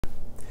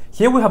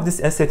Here we have this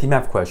SAT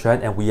math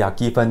question and we are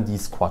given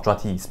this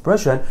quadratic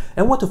expression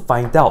and want to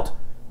find out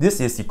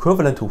this is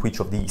equivalent to which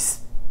of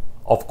these.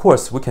 Of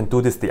course, we can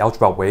do this the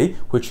algebra way,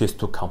 which is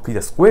to complete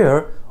a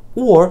square,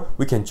 or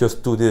we can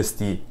just do this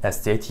the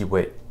SAT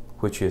way,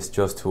 which is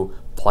just to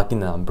plug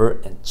in a number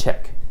and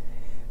check.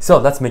 So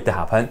let's make that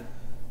happen.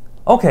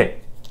 Okay,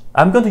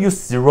 I'm going to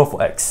use 0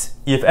 for x.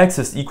 If x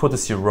is equal to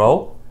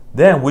 0,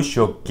 then we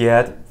should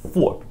get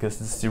 4, because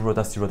 0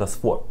 does 0 does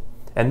 4.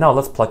 And now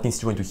let's plug in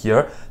 0 into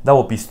here. That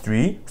will be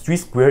 3. 3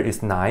 squared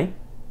is 9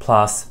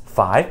 plus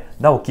 5.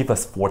 That will give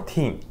us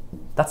 14.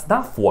 That's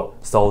not 4,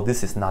 so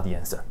this is not the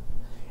answer.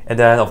 And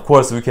then, of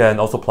course, we can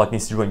also plug in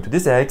 0 into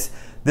this x.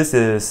 This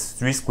is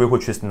 3 squared,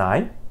 which is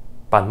 9.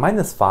 But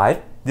minus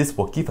 5, this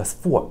will give us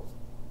 4.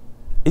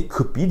 It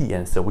could be the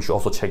answer. We should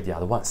also check the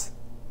other ones.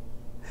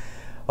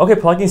 Okay,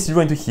 plugging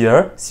 0 into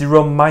here.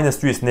 0 minus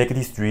 3 is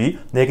negative 3.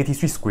 Negative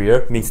 3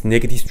 squared means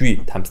negative 3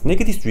 times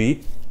negative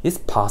 3 is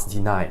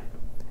positive 9.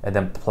 And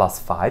then plus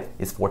 5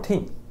 is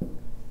 14.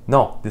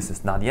 No, this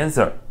is not the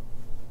answer.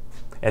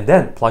 And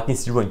then plugging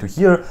 0 into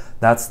here,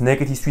 that's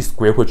negative 3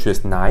 squared, which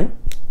is 9.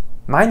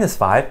 Minus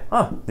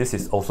 5, this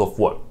is also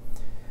 4.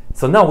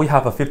 So now we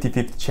have a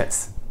 50-50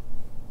 chance.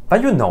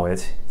 But you know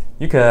it.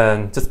 You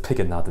can just pick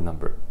another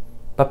number.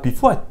 But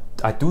before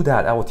I do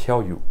that, I will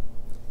tell you.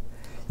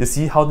 You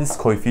see how this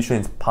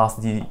coefficient is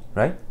positive,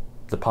 right?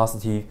 The plus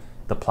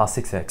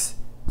 6x.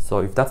 So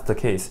if that's the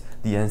case,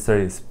 the answer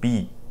is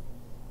B,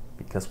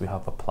 because we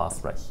have a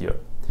plus right here.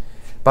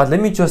 But let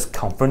me just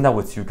confirm that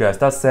with you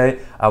guys. Let's say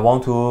I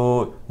want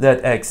to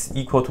let x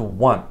equal to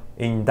 1.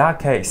 In that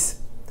case,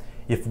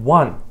 if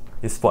 1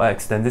 is for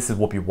x, then this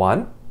will be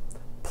 1.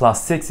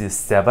 Plus 6 is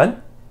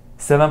 7.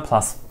 7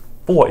 plus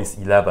 4 is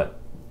 11.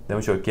 Then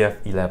we should get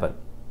 11.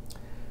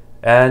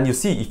 And you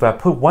see, if I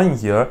put 1 in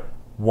here,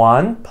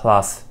 1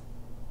 plus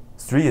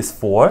 3 is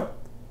 4,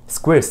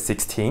 square is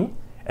 16,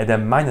 and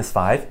then minus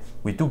 5,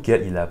 we do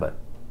get 11.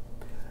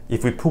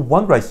 If we put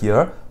 1 right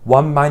here,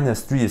 1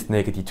 minus 3 is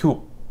negative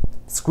 2.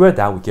 Square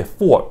that, we get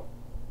 4.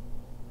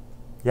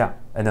 Yeah,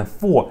 and then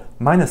 4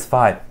 minus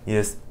 5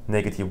 is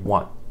negative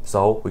 1.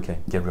 So we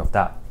can get rid of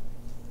that.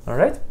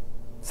 Alright?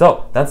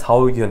 So that's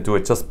how you can do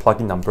it. Just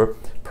plug in number,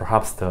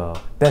 perhaps the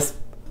best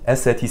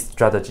SAT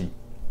strategy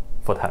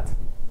for that.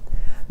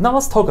 Now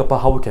let's talk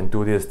about how we can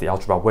do this the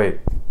algebra way.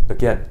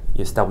 Again,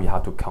 is that we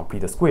have to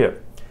complete a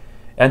square.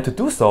 And to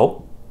do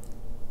so,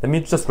 let me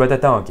just write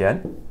that down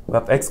again. We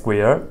have x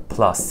squared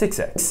plus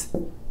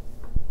 6x.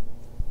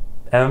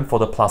 And for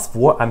the plus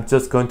 4, I'm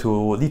just going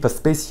to leave a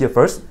space here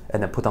first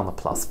and then put down the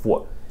plus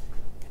 4.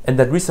 And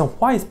the reason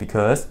why is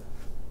because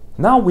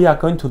now we are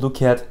going to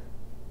look at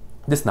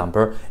this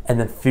number and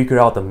then figure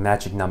out the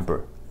magic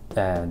number.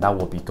 And that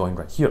will be going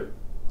right here.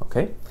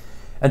 Okay?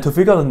 And to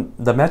figure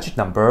out the magic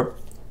number,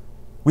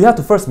 we have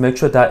to first make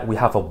sure that we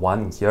have a 1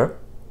 in here.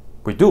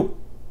 We do.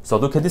 So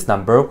look at this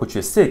number, which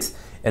is 6.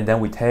 And then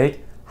we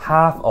take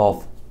half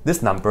of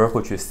this number,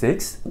 which is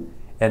 6.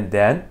 And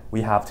then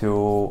we have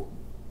to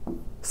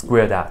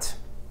square that.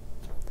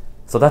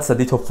 So that's a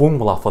little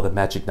formula for the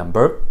magic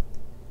number.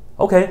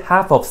 Okay,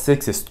 half of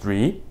 6 is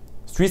 3.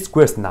 3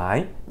 squared is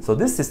 9. So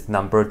this is the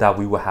number that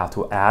we will have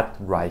to add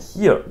right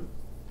here.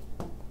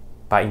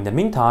 But in the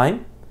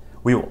meantime,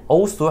 we will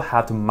also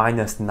have to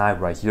minus 9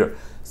 right here.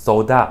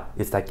 So that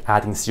is like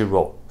adding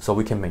 0. So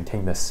we can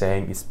maintain the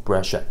same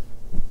expression,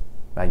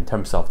 right, in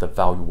terms of the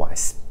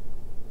value-wise.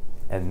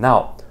 And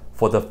now,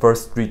 for the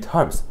first 3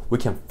 terms, we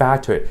can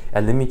factor it.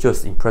 And let me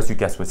just impress you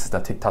guys with the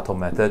tic-tac-toe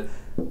method.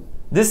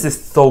 This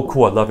is so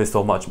cool. I love it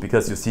so much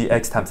because you see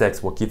x times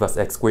x will give us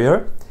x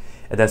squared.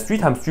 And then 3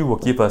 times 3 will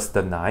give us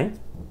the 9.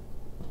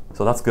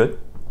 So that's good.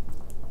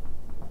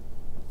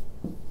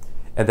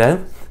 And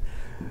then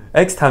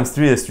x times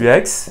 3 is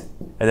 3x.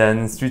 And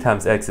then 3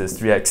 times x is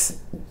 3x.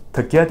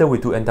 Together we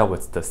do end up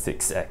with the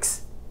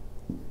 6x.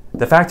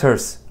 The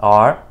factors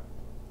are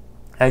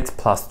x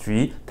plus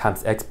 3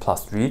 times x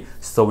plus 3.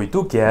 So we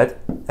do get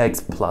x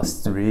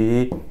plus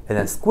 3 and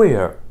then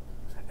square.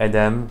 And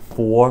then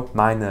 4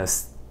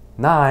 minus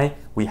 9,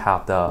 we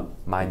have the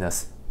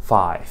minus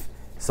 5.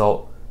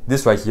 So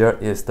this right here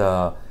is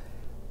the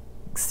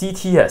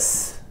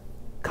CTS,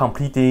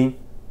 completing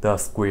the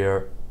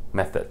square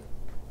method.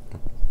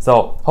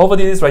 So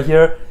hopefully this right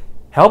here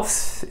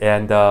helps,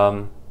 and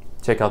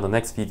check out the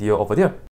next video over there.